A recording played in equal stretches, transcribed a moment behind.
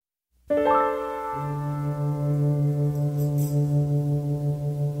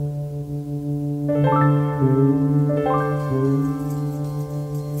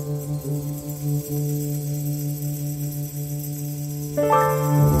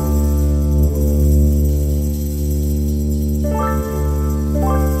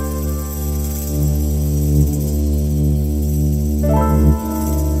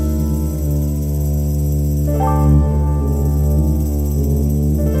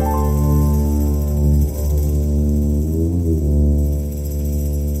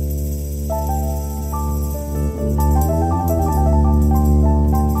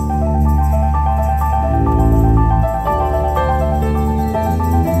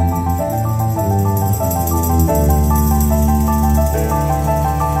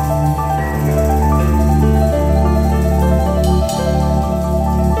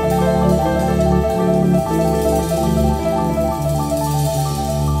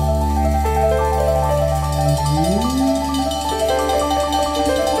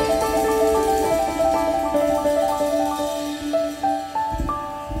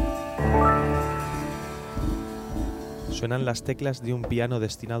eran las teclas de un piano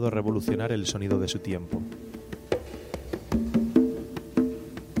destinado a revolucionar el sonido de su tiempo.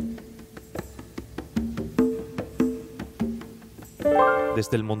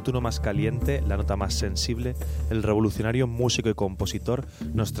 Desde el montuno más caliente, la nota más sensible, el revolucionario músico y compositor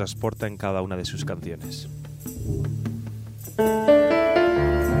nos transporta en cada una de sus canciones.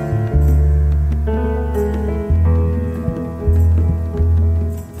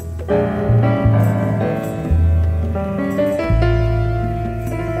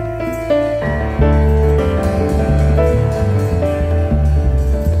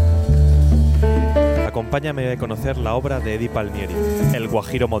 Acompáñame a conocer la obra de Eddie Palmieri, El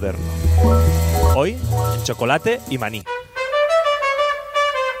Guajiro Moderno. Hoy, chocolate y maní.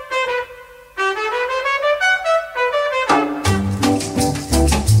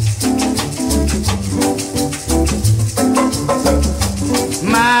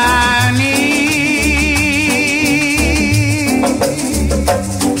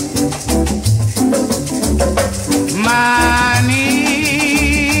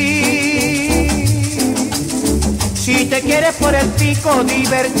 Por el pico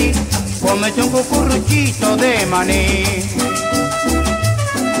divertir, cómete un cucurruchito de maní.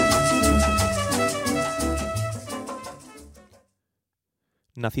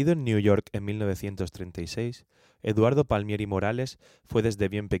 Nacido en New York en 1936, Eduardo Palmieri Morales fue desde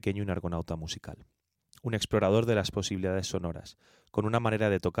bien pequeño un argonauta musical, un explorador de las posibilidades sonoras, con una manera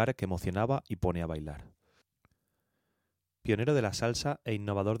de tocar que emocionaba y pone a bailar. Pionero de la salsa e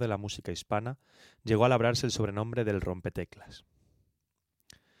innovador de la música hispana, llegó a labrarse el sobrenombre del rompeteclas.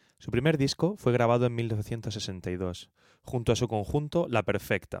 Su primer disco fue grabado en 1962, junto a su conjunto La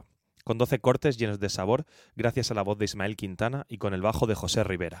Perfecta, con 12 cortes llenos de sabor gracias a la voz de Ismael Quintana y con el bajo de José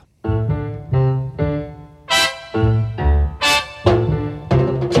Rivera.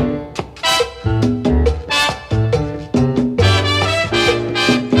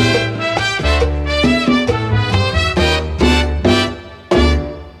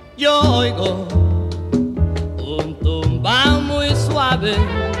 Yo oigo un tumbao muy suave.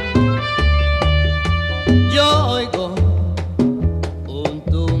 Yo oigo un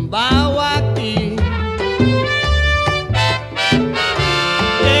tumbao aquí,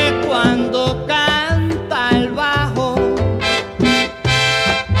 que cuando canta el bajo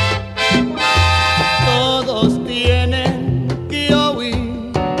todos tienen que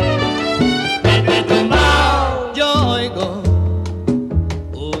oír este tumbao. Yo oigo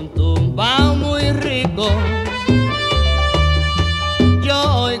un tumbao muy rico. Yo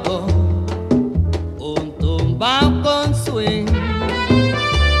oigo un tumbao con swing,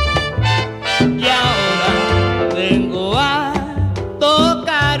 y ahora vengo a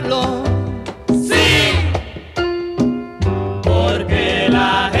tocarlo, sí, porque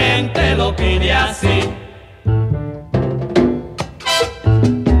la gente lo pide así.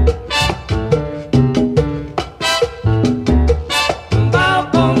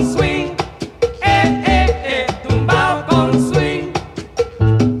 Tumbao con swing, tumbao con swing.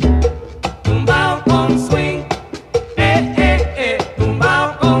 Tumbao con swing,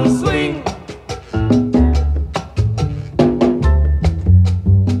 tumbao con swing.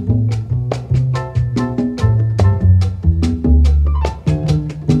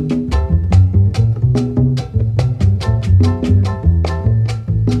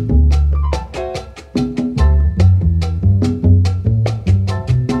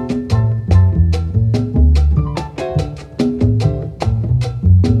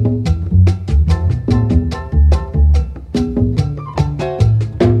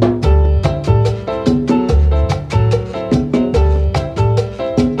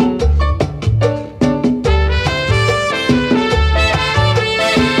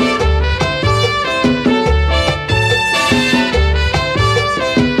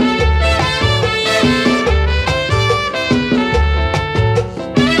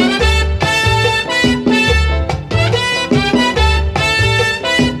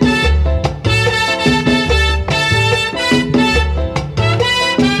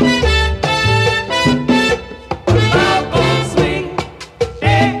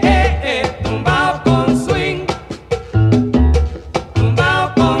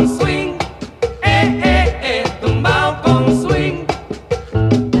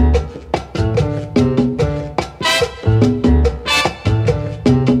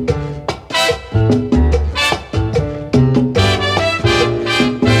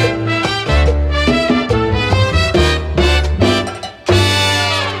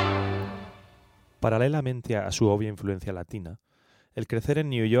 Paralelamente a su obvia influencia latina, el crecer en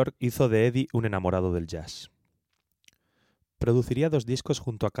New York hizo de Eddie un enamorado del jazz. produciría 2 discos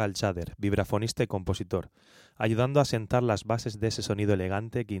junto a Carl Schader, vibrafonista y compositor, ayudando a sentar las bases de ese sonido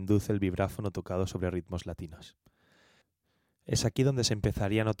elegante que induce el vibráfono tocado sobre ritmos latinos. Es aquí donde se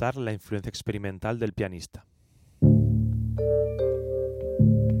empezaría a notar la influencia experimental del pianista.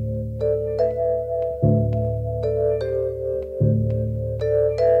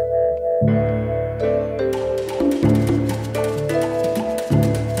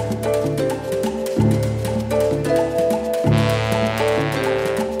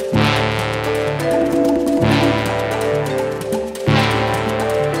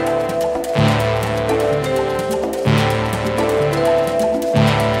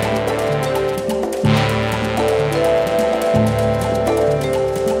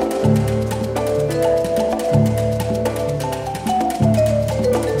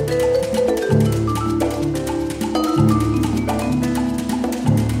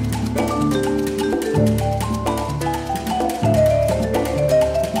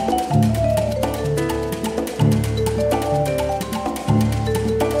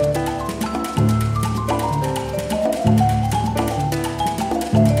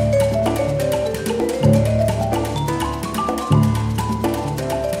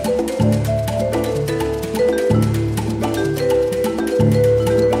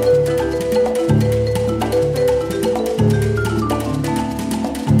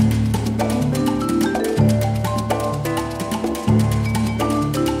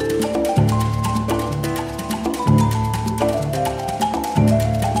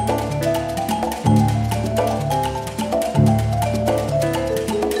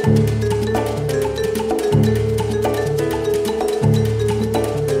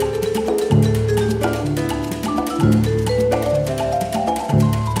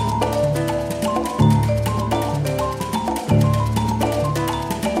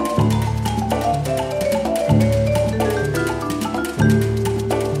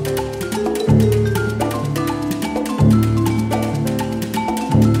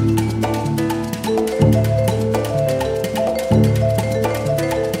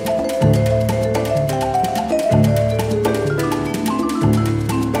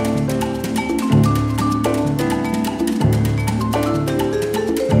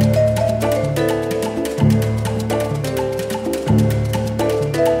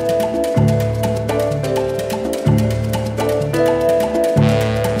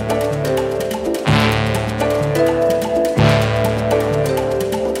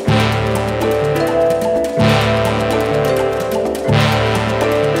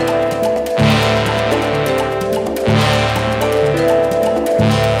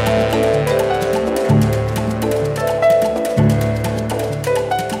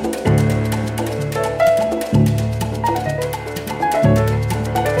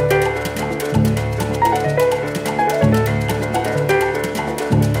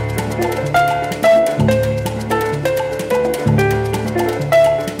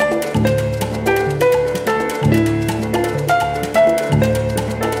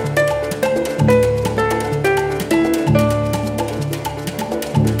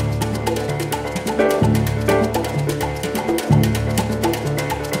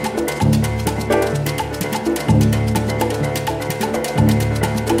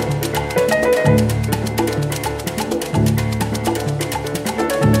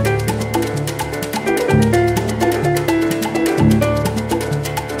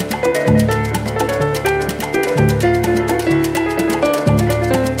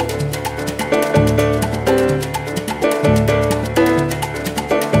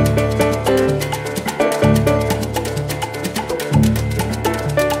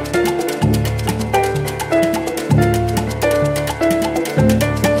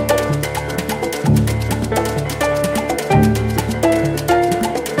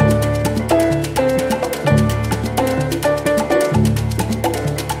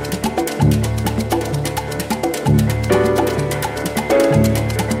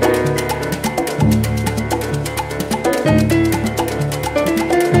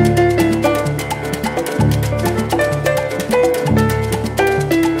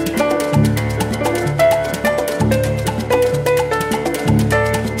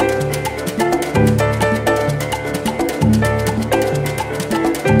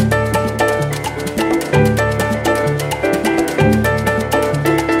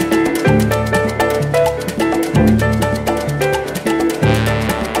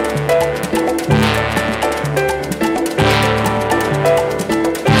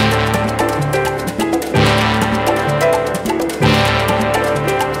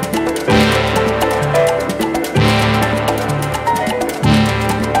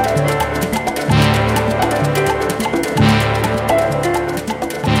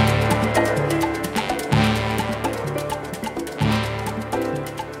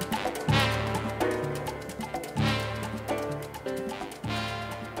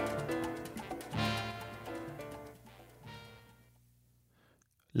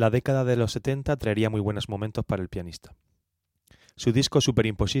 la década de los 70 traería muy buenos momentos para el pianista. Su disco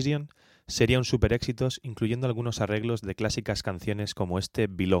Superimposition sería un super éxito, incluyendo algunos arreglos de clásicas canciones como este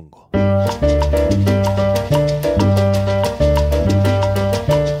Bilongo.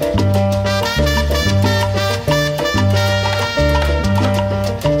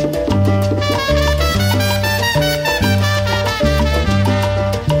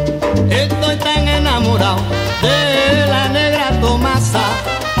 Estoy tan enamorado de la negra Tomasa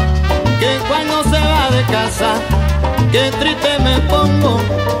que cuando se va de casa, qué triste me pongo.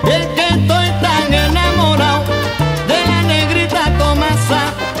 Es que estoy tan enamorado de la negrita Tomasa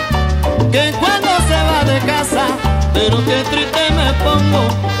que cuando se va de casa, pero qué triste me pongo.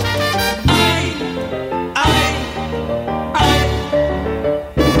 Ay, ay, ay.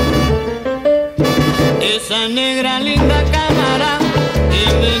 Esa negra linda cámara que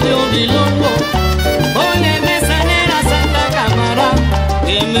me dio bilongo. Óyeme esa negra santa cámara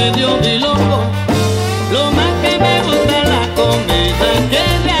que me dio bilongo. Lo más que me gusta es la comida que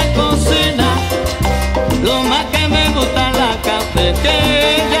ella cocina. Lo más que me gusta es la café que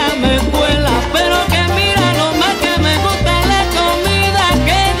ella me cuela. Pero que mira, lo más que me gusta es la comida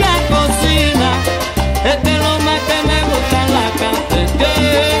que ella cocina. Es que lo más que me gusta es la café que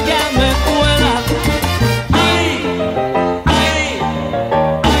ella me cuela. Ay, ay,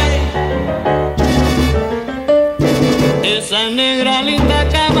 ay. Esa negra linda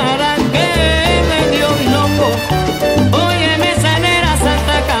cámara que me dio bilongo. Óyeme esa negra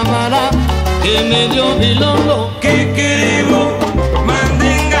santa cámara que me dio bilongo. ¿Qué queremos?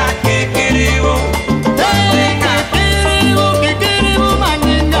 Mandinga, ¿qué queremos? ¿Qué queremos,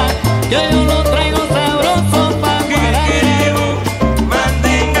 mandinga? Que yo lo traigo sabroso pa' ¿Qué guaracha. queremos?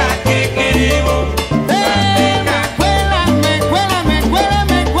 Mandinga, ¿qué queremos?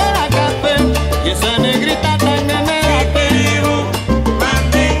 Me cuela café. Y esa negrita tan ¿Qué negra queremos?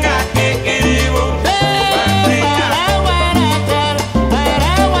 Mandinga, ¿qué queremos?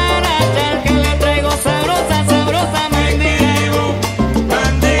 para guarachar, que le traigo sabrosa, sabrosa mandinga.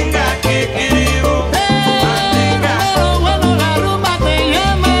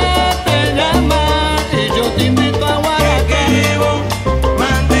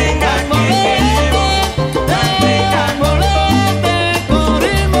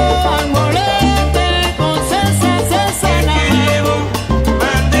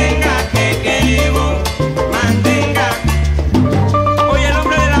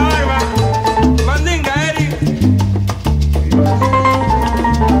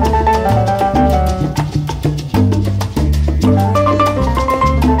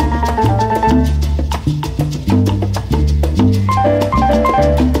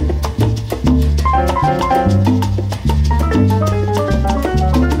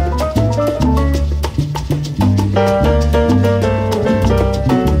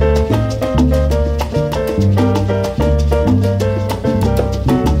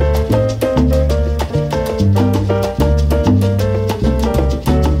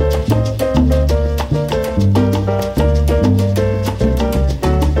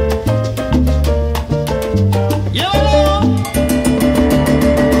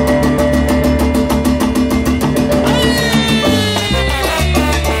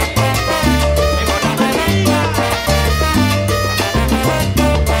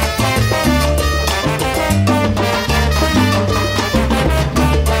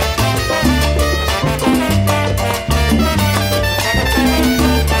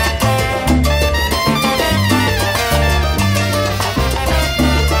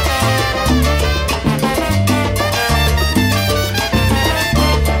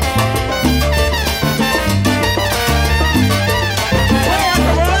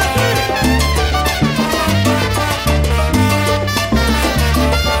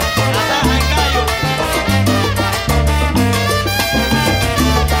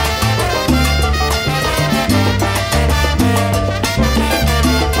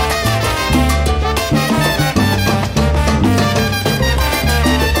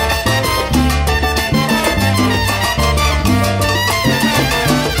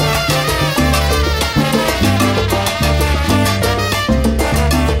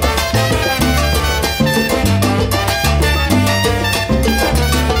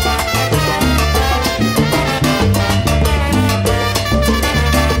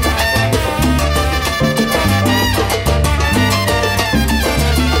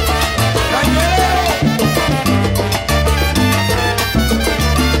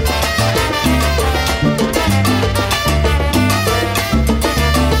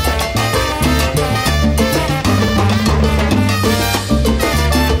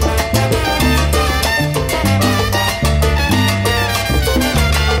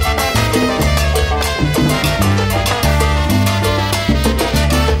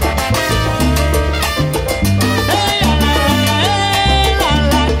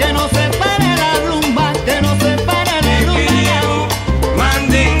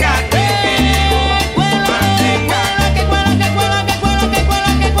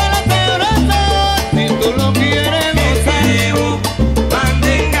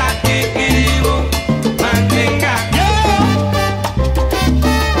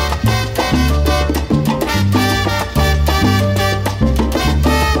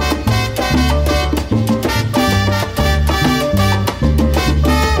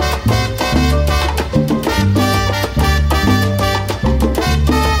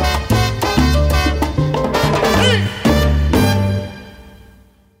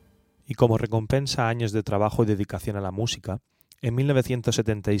 y como recompensa a años de trabajo y dedicación a la música, en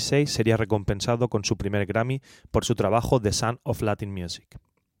 1976 sería recompensado con su primer Grammy por su trabajo The Sound of Latin Music.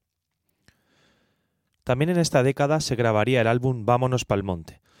 También en esta década se grabaría el álbum Vámonos pa'l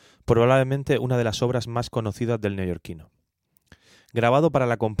Monte, probablemente una de las obras más conocidas del neoyorquino. Grabado para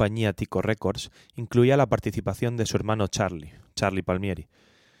la compañía Tico Records, incluía la participación de su hermano Charlie Palmieri,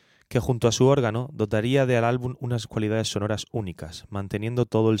 que junto a su órgano dotaría al álbum unas cualidades sonoras únicas, manteniendo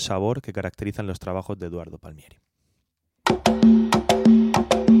todo el sabor que caracterizan los trabajos de Eduardo Palmieri.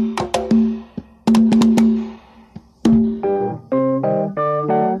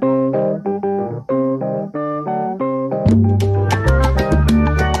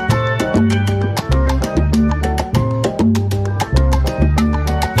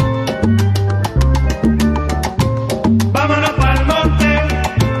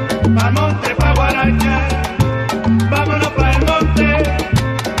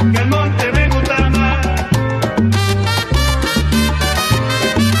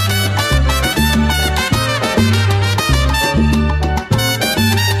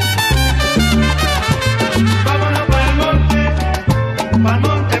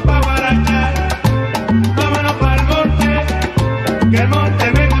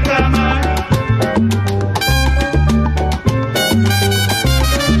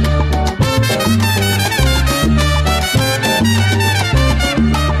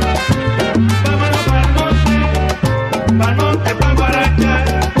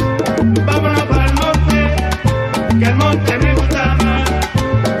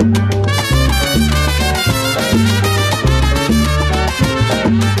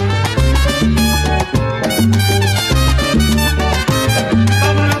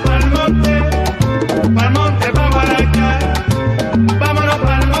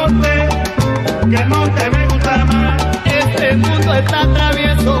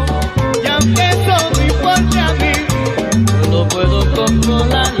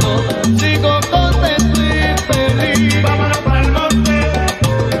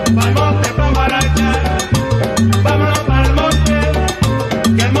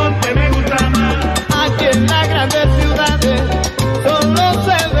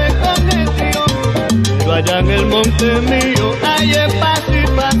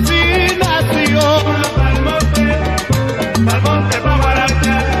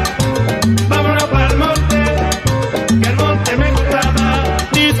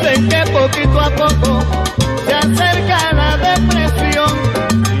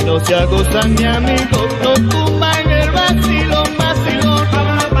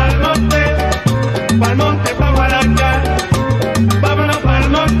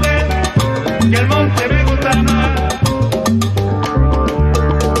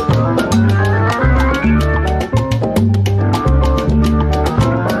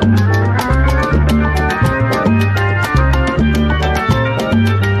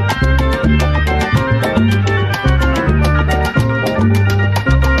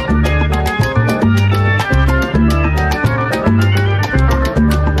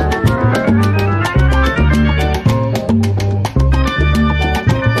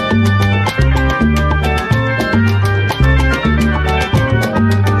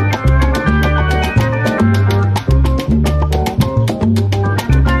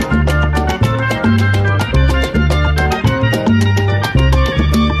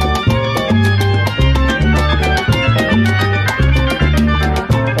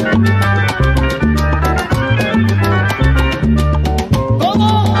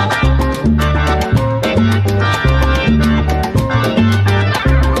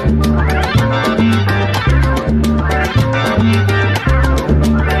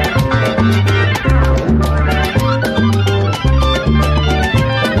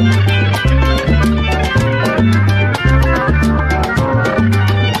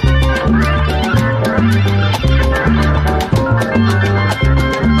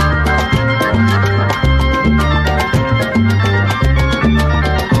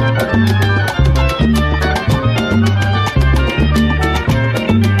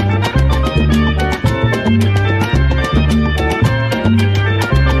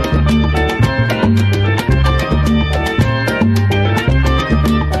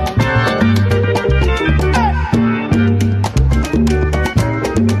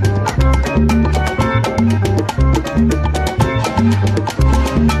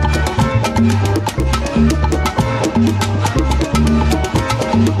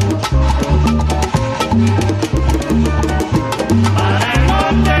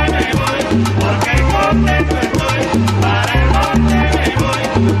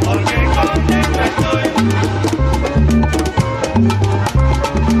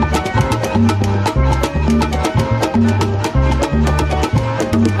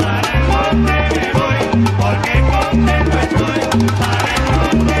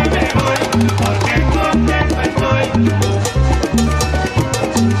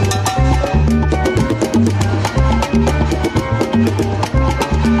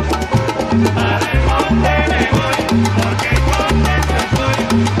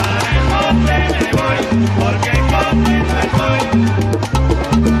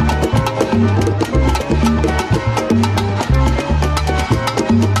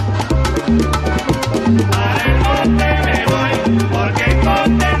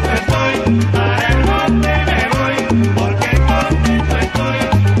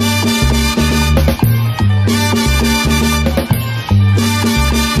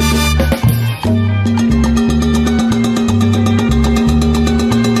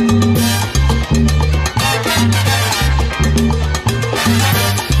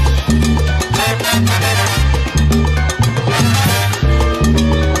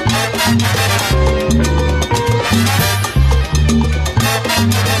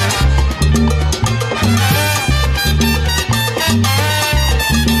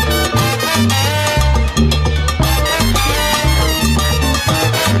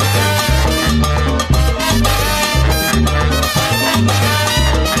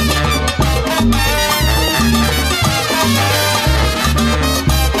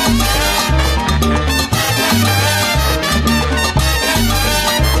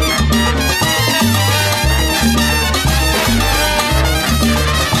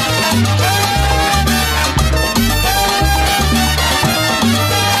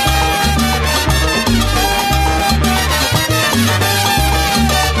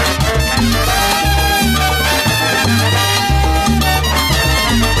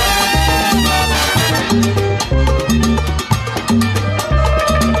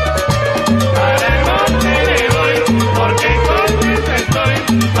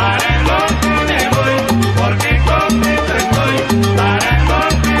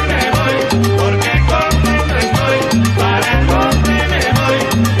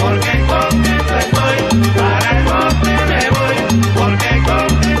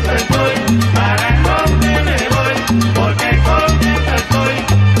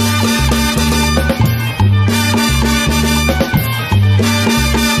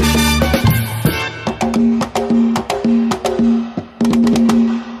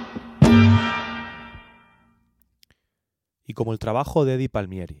 como el trabajo de Eddie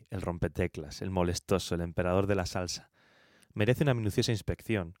Palmieri, el rompeteclas, el molestoso, el emperador de la salsa, merece una minuciosa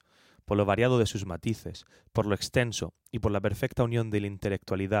inspección, por lo variado de sus matices, por lo extenso y por la perfecta unión de la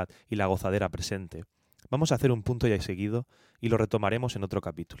intelectualidad y la gozadera presente, vamos a hacer un punto ya seguido y lo retomaremos en otro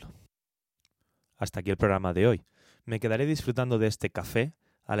capítulo. Hasta aquí el programa de hoy. Me quedaré disfrutando de este café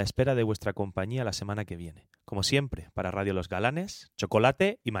a la espera de vuestra compañía la semana que viene. Como siempre, para Radio Los Galanes,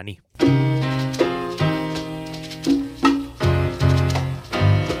 chocolate y maní.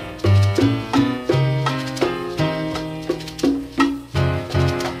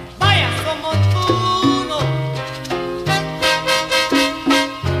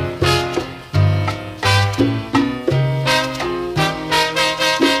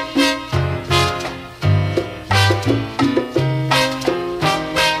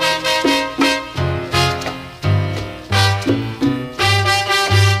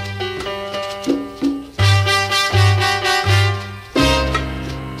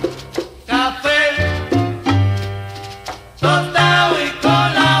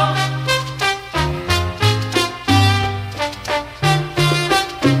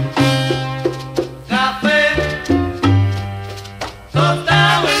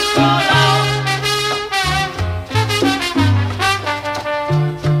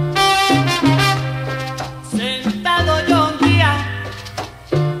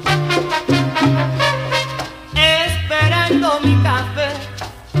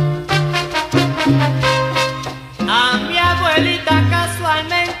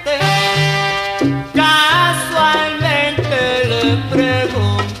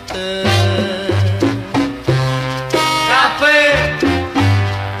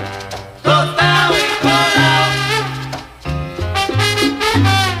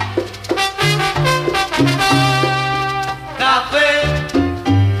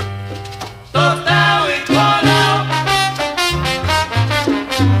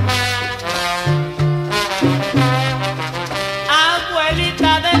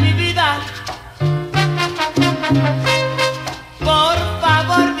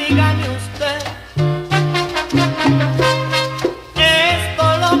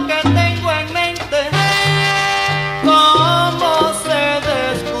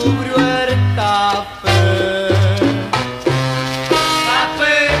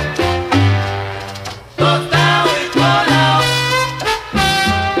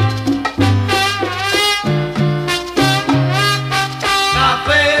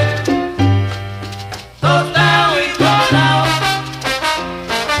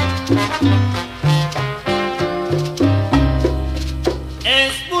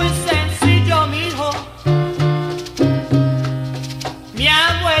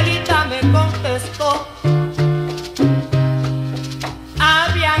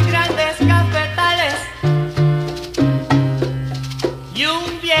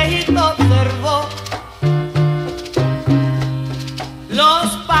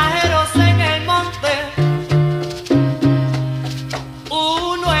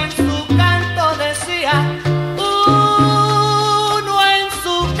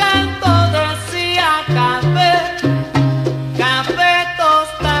 Café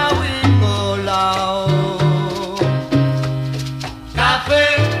tostado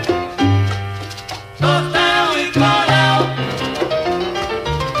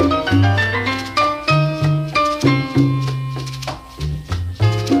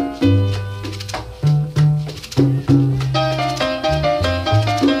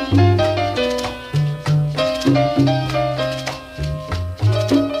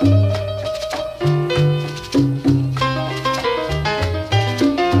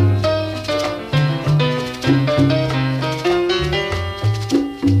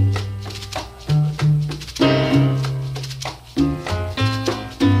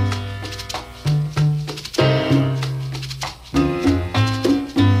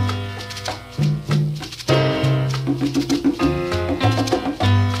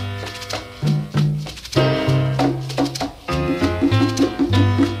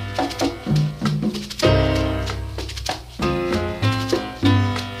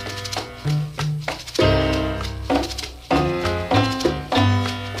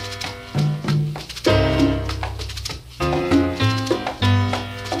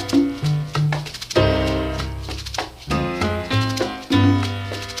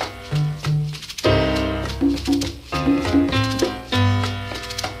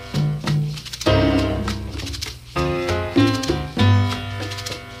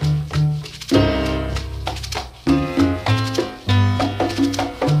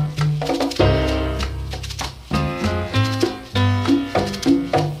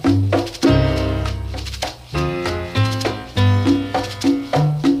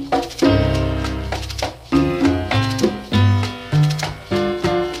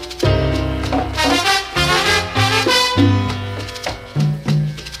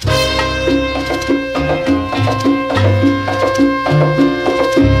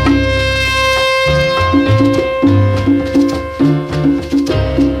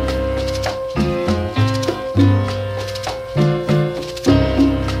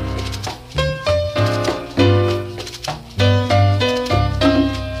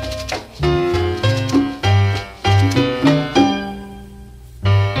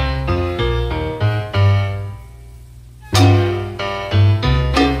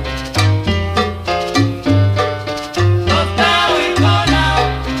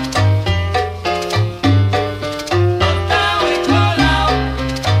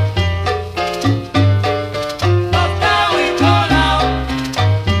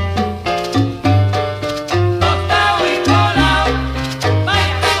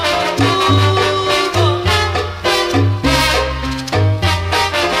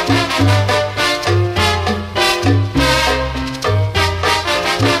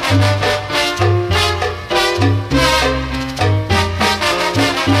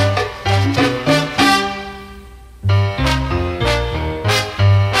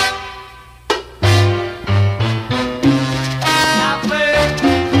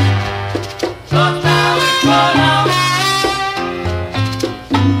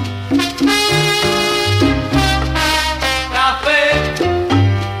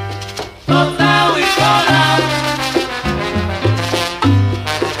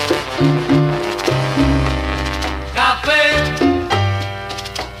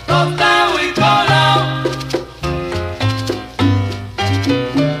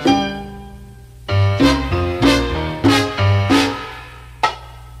Thank